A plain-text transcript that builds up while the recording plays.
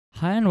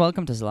Hi and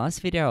welcome to the last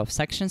video of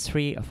section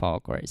 3 of our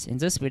course. In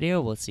this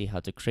video, we'll see how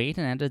to create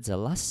and edit the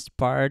last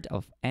part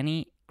of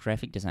any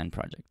graphic design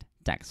project,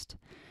 text.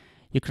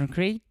 You can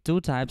create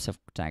two types of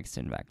text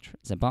in Vectr,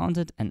 the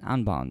bounded and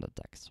unbounded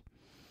text.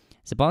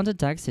 The bounded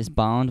text is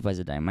bound by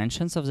the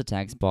dimensions of the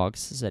text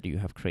box that you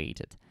have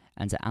created,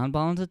 and the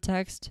unbounded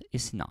text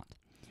is not.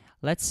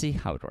 Let's see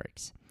how it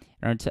works.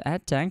 In order to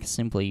add text,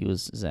 simply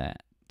use the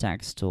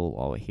text tool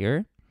over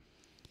here.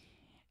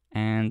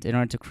 And in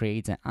order to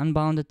create the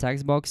unbounded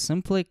text box,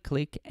 simply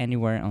click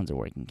anywhere on the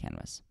working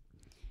canvas.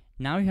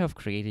 Now you have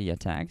created your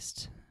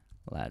text.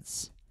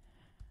 Let's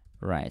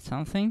write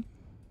something.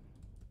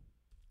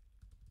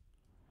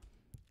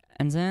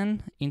 And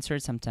then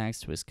insert some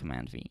text with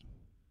Command V.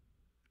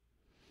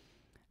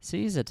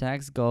 See, the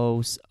text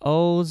goes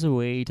all the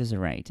way to the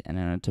right. And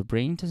in order to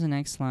bring to the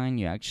next line,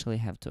 you actually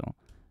have to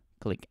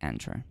click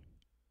Enter.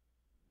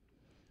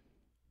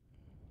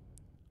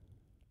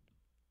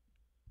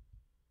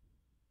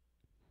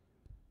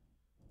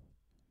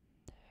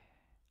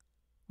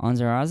 On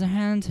the other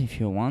hand, if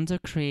you want to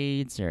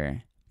create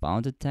the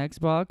bounded text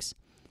box,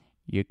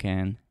 you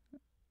can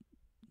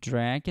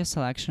drag your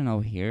selection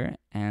over here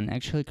and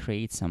actually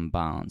create some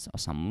bounds or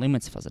some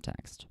limits for the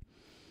text.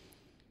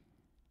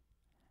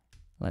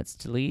 Let's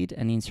delete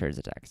and insert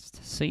the text.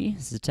 See,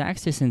 the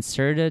text is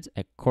inserted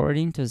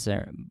according to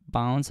the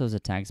bounds of the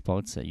text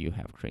box that you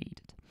have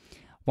created.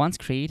 Once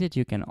created,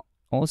 you can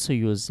also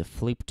use the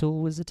flip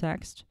tool with the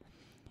text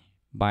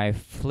by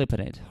flipping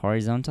it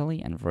horizontally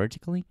and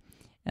vertically,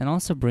 and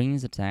also bring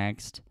the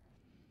text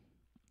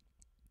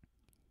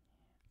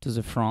to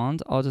the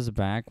front or to the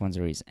back when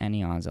there is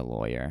any other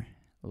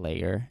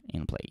layer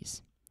in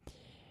place.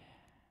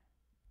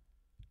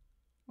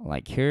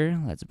 Like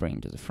here, let's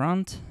bring to the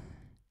front.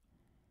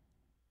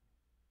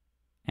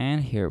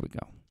 And here we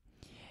go.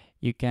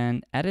 You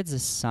can edit the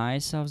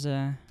size of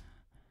the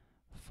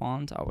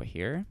font over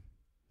here,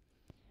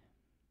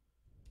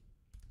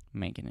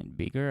 making it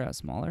bigger or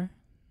smaller.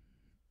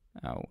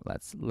 Oh,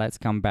 let's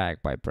come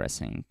back by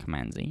pressing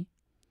Command Z.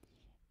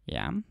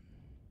 Yeah. And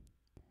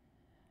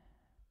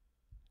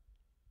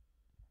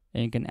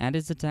you can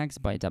edit the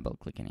text by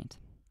double-clicking it.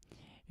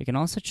 You can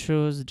also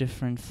choose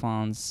different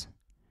fonts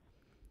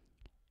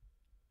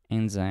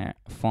in the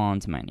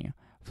font menu.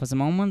 For the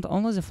moment,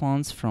 only the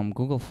fonts from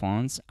Google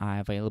Fonts are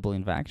available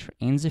in Vectr.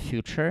 In the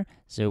future,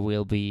 there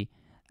will be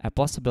a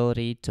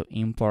possibility to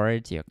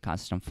import your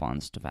custom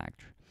fonts to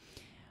Vectr.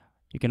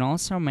 You can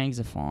also make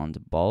the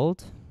font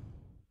bold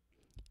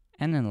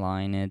and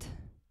align it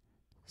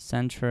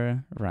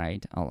center,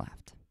 right, or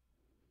left.